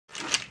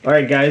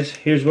Alright guys,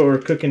 here's what we're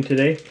cooking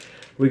today.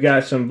 We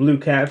got some blue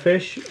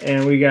catfish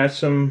and we got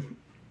some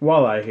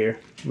walleye here.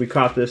 We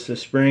caught this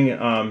spring.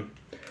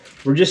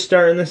 We're just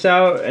starting this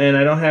out and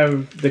I don't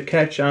have the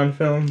catch on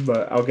film,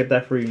 but I'll get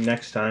that for you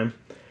next time.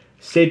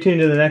 Stay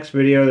tuned to the next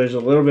video. There's a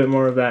little bit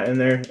more of that in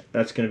there.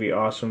 That's going to be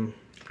awesome.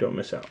 Don't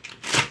miss out.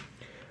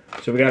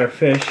 So we got our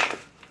fish.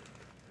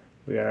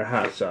 We got our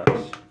hot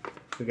sauce.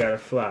 We got our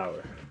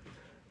flour.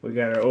 We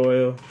got our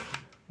oil,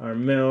 our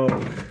milk,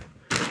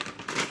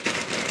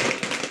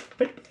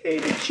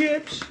 potato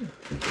chips.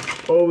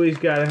 Always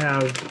gotta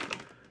have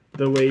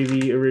the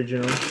wavy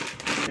original.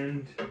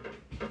 And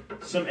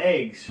some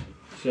eggs.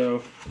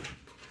 So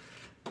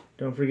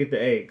don't forget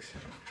the eggs.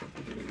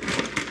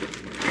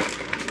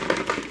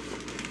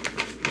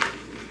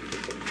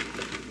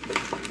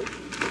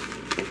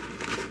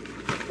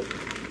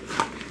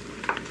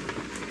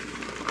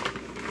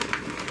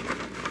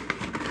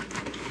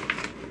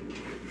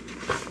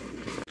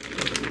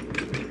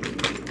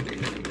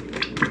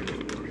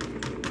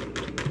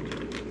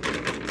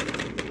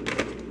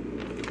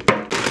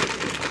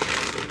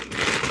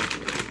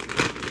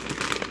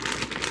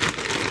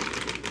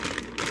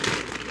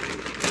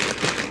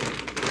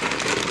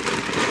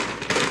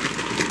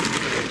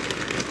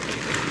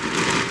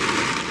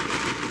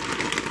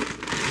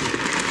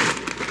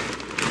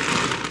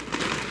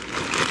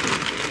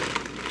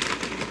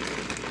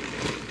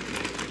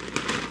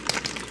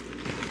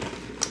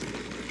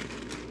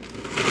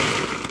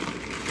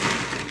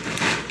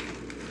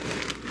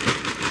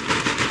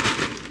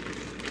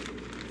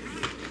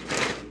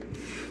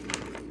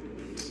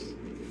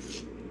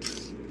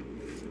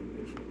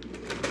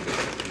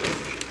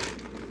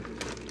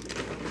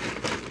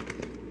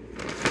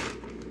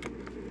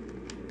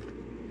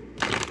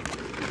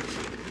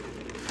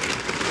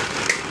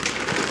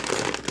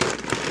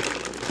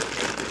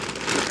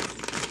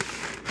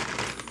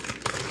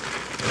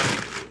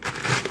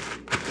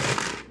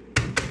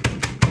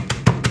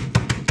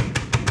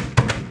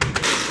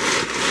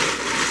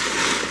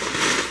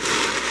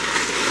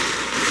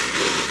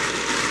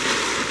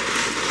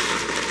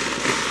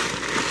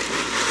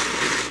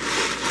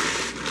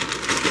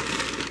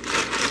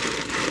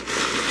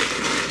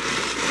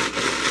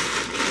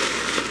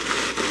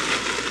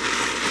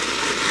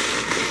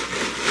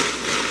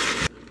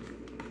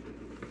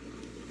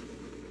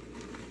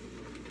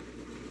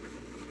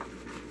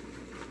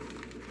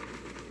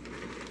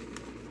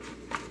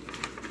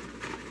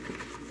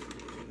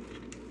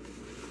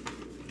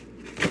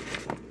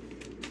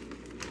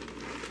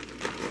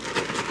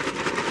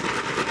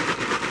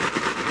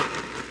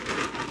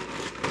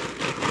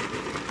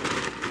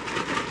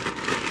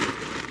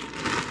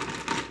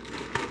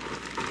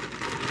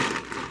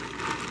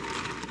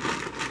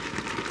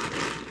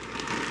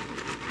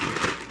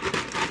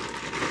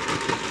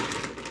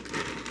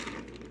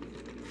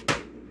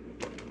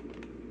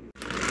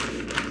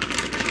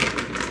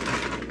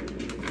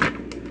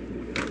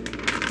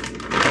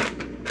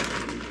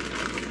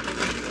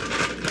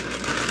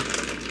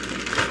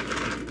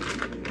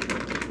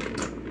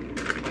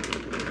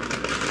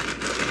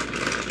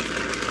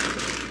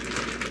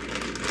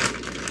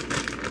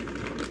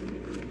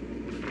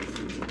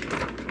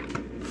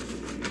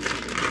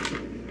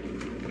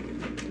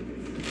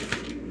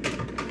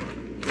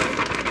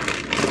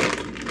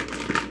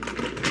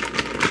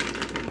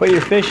 Put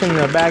your fish in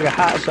a bag of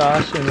hot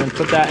sauce and then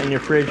put that in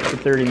your fridge for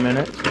 30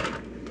 minutes.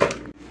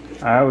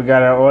 Alright, we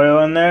got our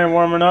oil in there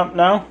warming up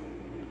now.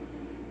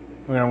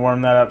 We're going to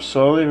warm that up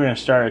slowly. We're going to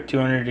start at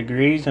 200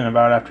 degrees and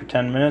about after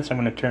 10 minutes I'm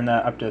going to turn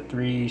that up to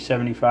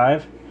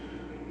 375.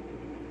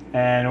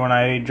 And when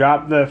I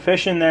drop the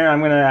fish in there,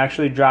 I'm going to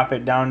actually drop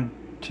it down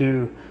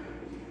to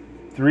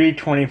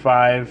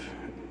 325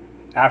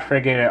 after I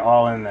get it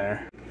all in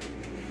there.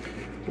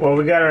 Well,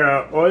 we got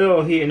our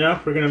oil heating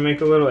up. We're going to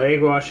make a little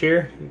egg wash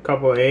here. A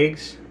couple of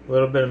eggs, a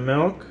little bit of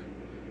milk,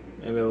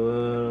 maybe a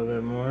little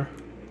bit more.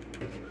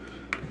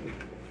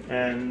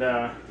 And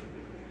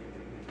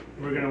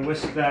we're going to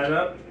whisk that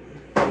up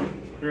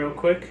real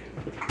quick.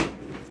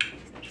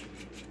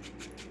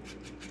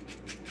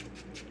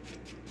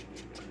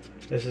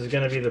 This is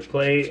going to be the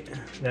plate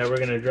that we're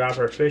going to drop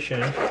our fish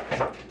in.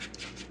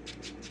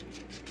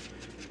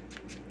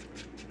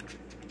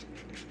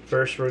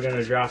 First, we're going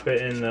to drop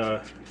it in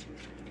the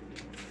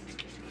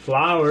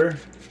flour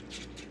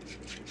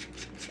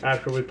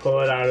after we pull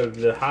it out of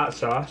the hot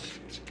sauce.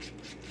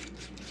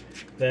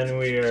 Then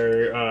we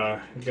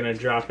are going to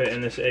drop it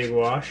in this egg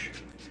wash.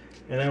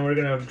 And then we're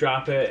going to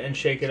drop it and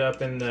shake it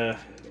up in the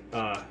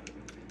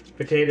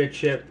potato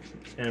chip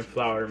and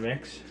flour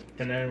mix.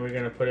 And then we're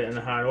going to put it in the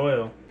hot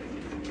oil.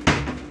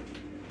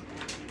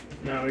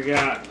 Now we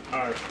got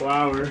our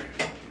flour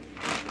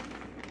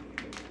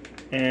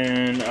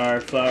and our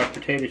flour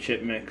potato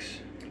chip mix.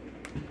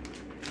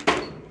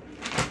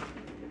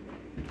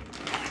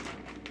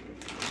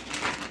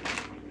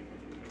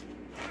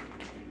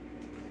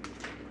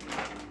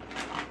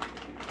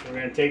 We're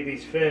going to take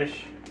these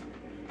fish,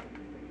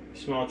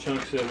 small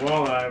chunks of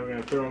walleye, we're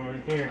going to throw them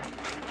in here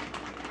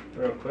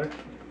real quick.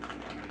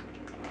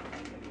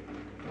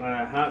 On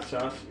that hot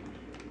sauce.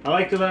 I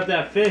like to let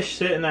that fish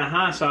sit in that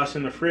hot sauce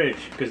in the fridge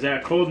because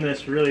that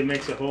coldness really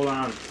makes it hold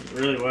on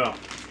really well.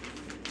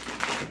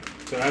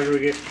 So after we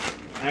get,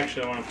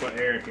 actually I want to put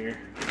air in here.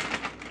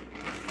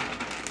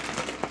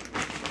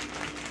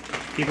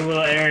 Keep a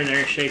little air in there,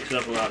 it shakes it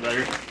up a lot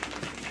better. So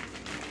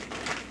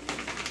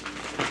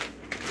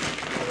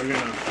we're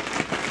gonna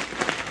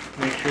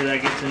make sure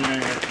that gets in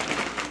there,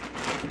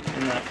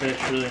 in that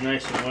fish really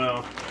nice and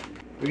well.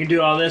 We can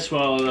do all this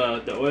while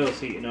the oil's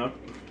heating up.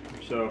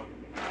 So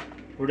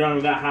we're done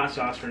with that hot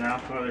sauce for now.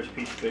 Oh, there's a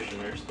piece of fish in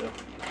there still.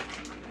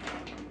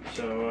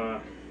 So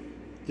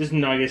this is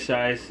nugget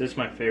size. This is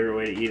my favorite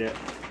way to eat it.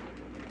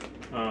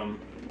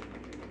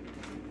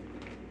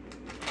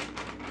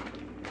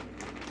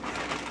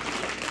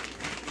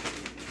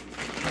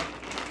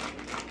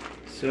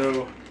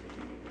 So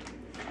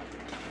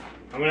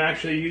I'm gonna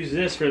actually use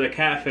this for the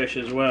catfish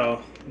as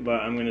well,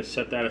 but I'm gonna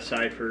set that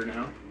aside for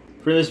now.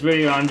 For this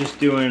video, I'm just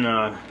doing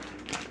the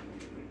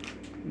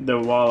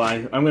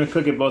walleye. I'm gonna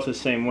cook it both the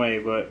same way,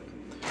 but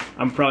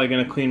I'm probably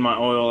gonna clean my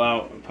oil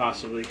out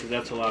possibly because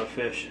that's a lot of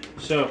fish.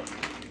 So,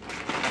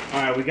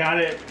 all right, we got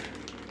it.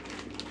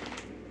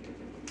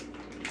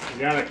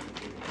 We got it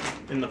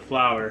in the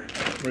flour.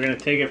 We're gonna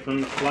take it from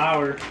the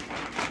flour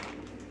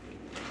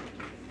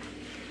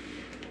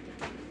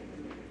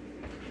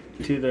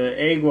to the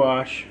egg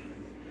wash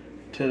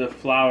to the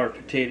flour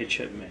potato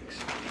chip mix.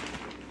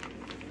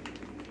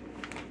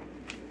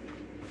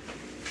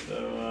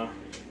 So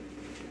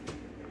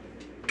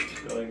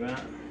just go like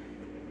that.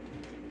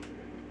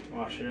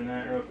 Wash it in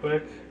that real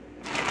quick.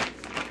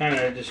 Kind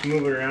of just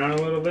move it around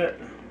a little bit.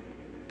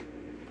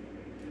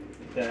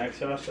 Get that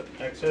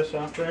excess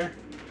off there.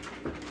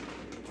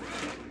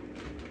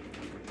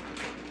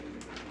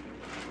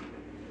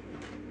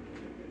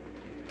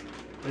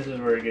 This is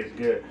where it gets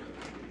good.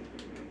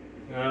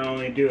 I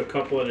only do a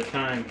couple at a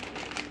time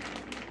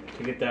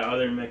to get that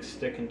other mix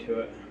sticking to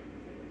it.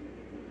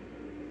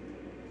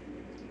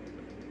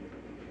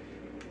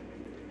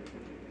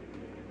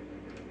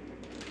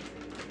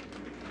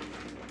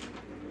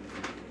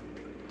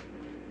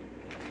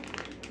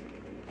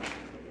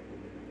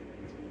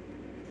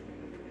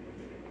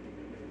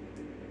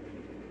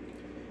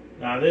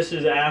 Now this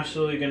is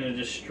absolutely going to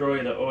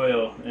destroy the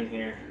oil in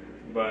here,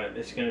 but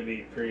it's going to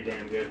be pretty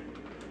damn good.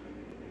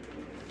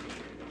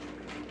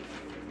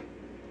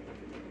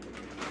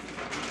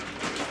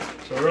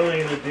 So we're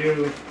only going to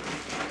do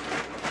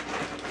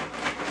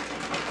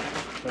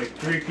like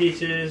 3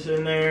 pieces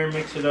in there,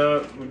 mix it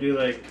up. We'll do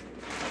like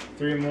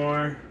 3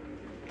 more.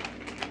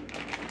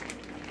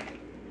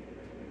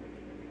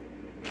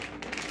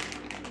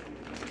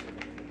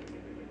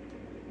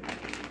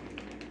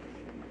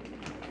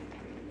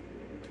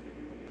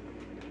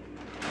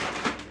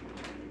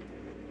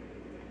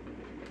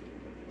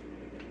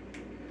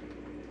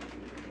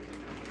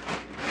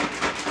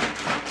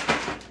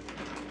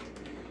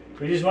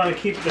 We just want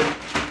to keep the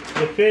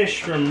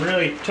fish from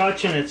really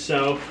touching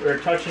itself or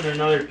touching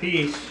another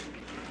piece.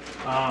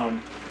 I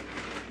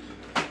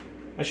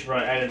should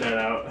probably edit that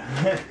out.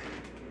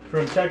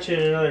 From touching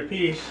another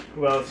piece.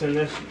 Well, it's in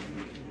this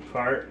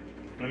part.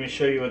 Let me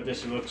show you what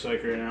this looks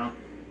like right now.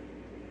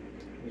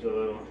 There's a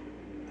little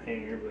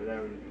hanger, but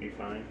that would be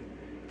fine.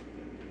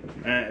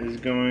 That is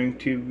going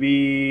to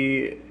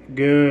be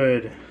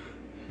good.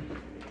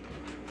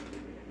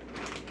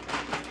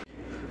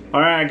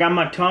 Alright, I got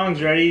my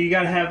tongs ready. You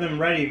gotta have them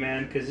ready,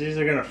 man, because these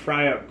are gonna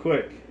fry up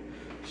quick.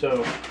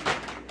 So,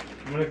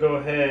 I'm gonna go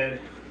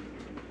ahead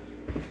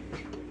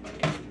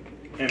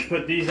and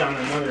put these on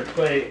another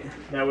plate.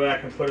 That way I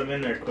can put them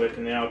in there quick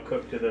and they all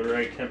cook to the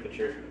right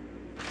temperature.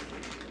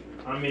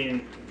 I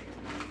mean,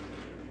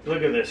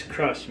 look at this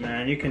crust,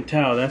 man. You can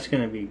tell that's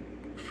gonna be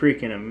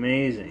freaking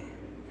amazing.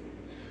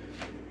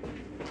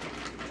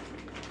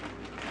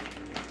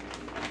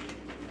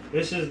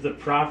 This is the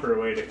proper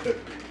way to cook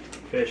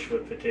fish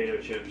with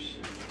potato chips.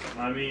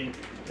 I mean,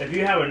 if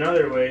you have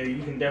another way,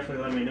 you can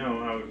definitely let me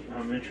know.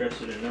 I'm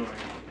interested in knowing.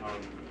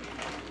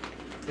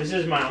 This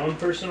is my own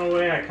personal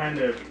way I kind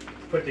of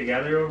put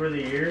together over the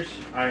years.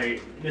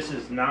 This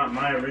is not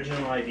my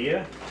original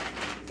idea,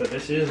 but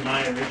this is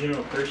my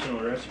original personal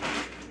recipe.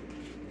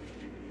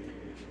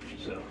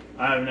 So,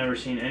 I've never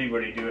seen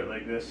anybody do it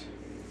like this.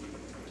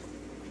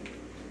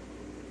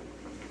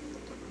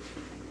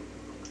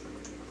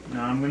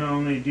 Now I'm going to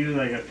only do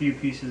like a few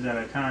pieces at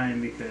a time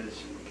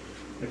because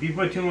if you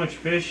put too much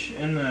fish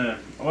in the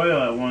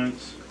oil at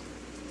once,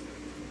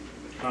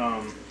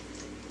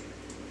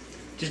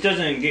 just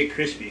doesn't get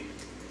crispy.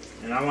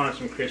 And I want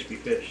some crispy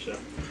fish,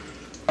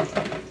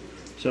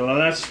 so while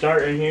that's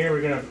starting here,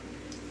 we're going to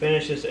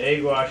finish this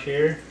egg wash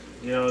here.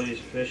 Get all these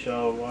fish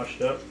all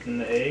washed up in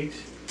the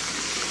eggs.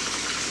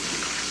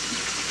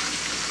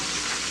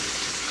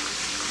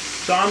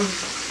 So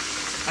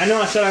I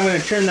know I said I'm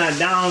going to turn that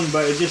down,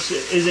 but it just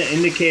isn't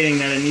indicating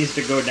that it needs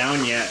to go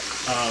down yet.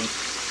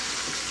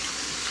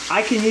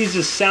 I can use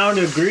the sound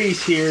of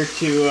grease here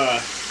to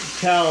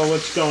tell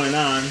what's going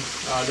on.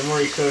 The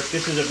more you cook,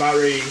 this is about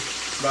ready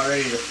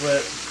to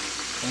flip.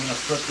 I'm going to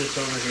flip this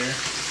over here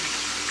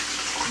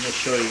and just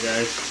show you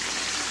guys.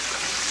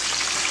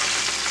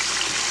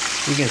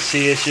 You can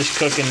see it's just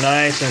cooking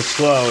nice and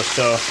slow.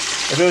 So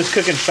if it was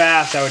cooking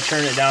fast, I would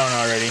turn it down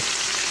already.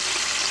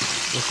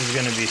 This is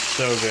gonna be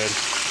so good.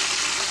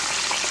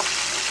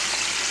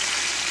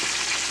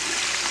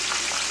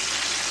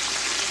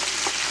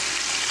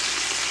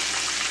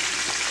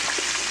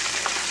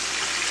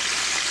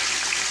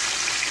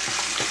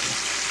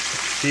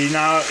 See,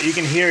 now you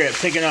can hear it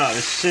picking up.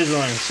 It's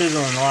sizzling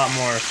a lot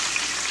more.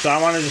 So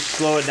I want to just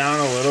slow it down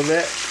a little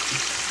bit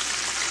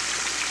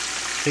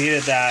to get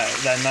it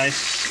that nice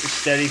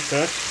steady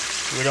cook.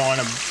 We don't want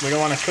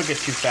to cook it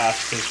too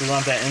fast because we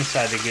want that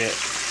inside to get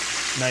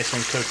nice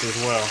and cooked as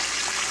well.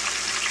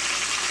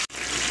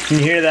 Can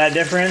you hear that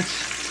difference?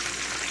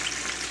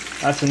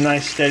 That's a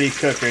nice steady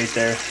cook right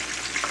there.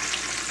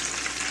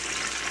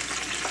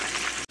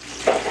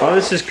 While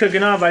this is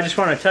cooking up, I just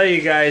want to tell you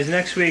guys,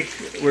 next week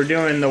we're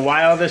doing the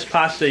wildest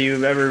pasta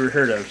you've ever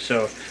heard of.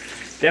 So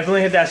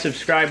definitely hit that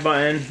subscribe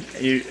button.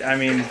 I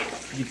mean,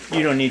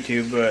 you don't need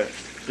to, but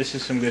this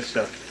is some good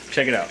stuff.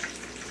 Check it out.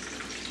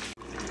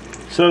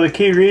 So the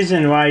key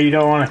reason why you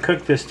don't want to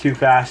cook this too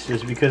fast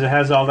is because it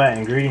has all that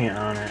ingredient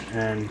on it.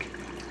 And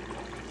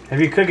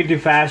if you cook it too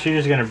fast, you're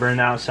just going to burn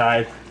the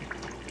outside.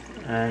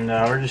 And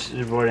we're just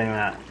avoiding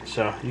that.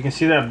 So you can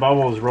see that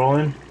bubble is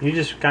rolling. You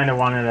just kind of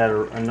want it at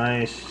a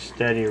nice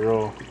steady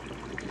roll.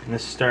 And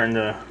this is starting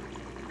to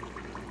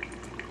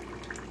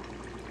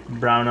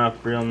brown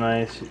up real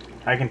nice.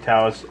 I can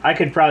tell I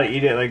could probably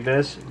eat it like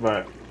this,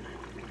 but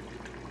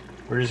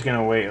we're just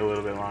gonna wait a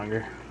little bit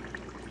longer.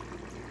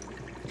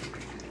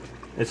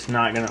 It's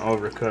not gonna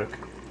overcook.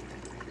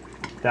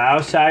 The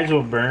outsides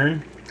will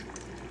burn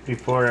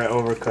before it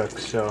overcooks,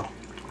 so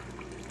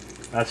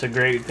that's a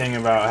great thing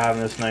about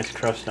having this nice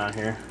crust on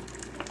here.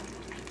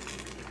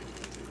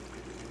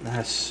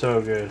 That's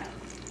so good.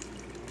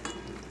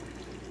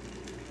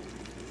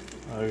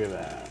 Look at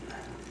that.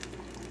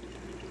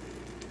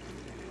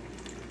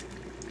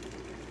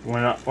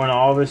 When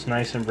all of it's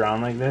nice and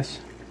brown like this,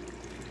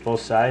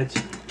 both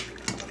sides,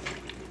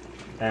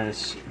 and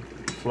it's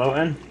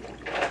floating,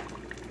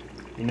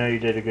 you know you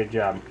did a good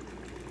job.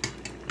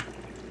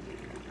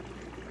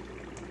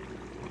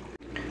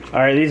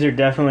 Alright, these are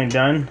definitely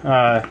done.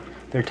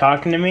 They're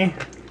talking to me.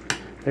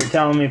 They're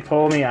telling me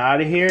pull me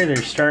out of here. They're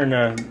starting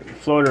to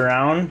float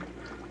around.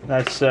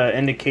 That's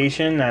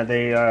indication that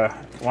they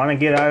want to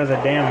get out of the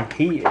damn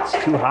heat. It's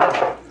too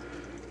hot.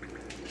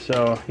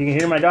 So you can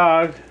hear my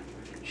dog.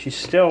 She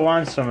still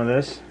wants some of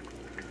this.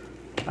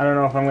 I don't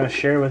know if I'm going to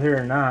share with her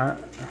or not,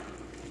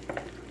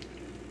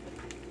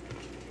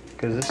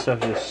 because this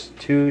stuff is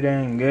too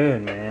dang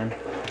good, man.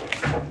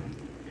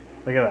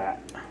 Look at that.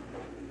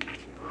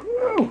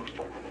 Woo!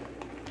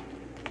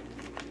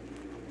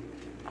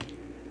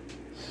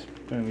 It's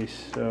going to be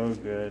so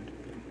good.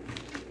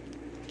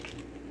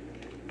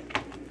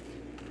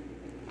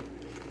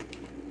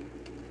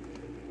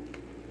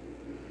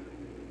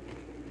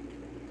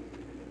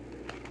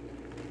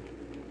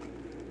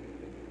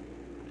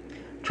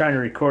 Trying to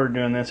record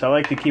doing this. I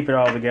like to keep it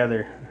all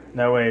together.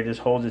 That way it just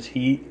holds its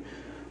heat.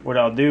 What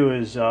I'll do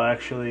is I'll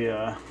actually,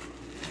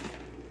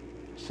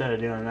 instead of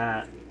doing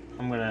that,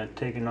 I'm going to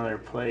take another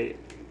plate.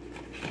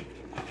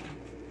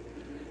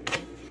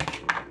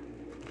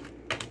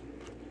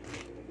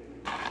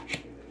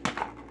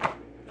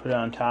 Put it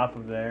on top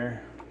of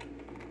there.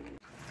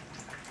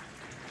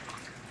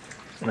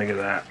 Look at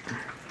that.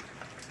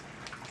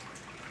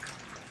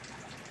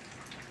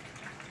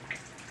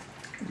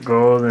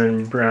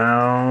 Golden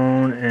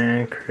brown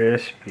and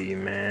crispy,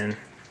 man.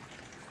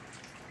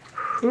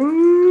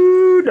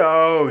 Whoo,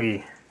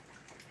 doggy.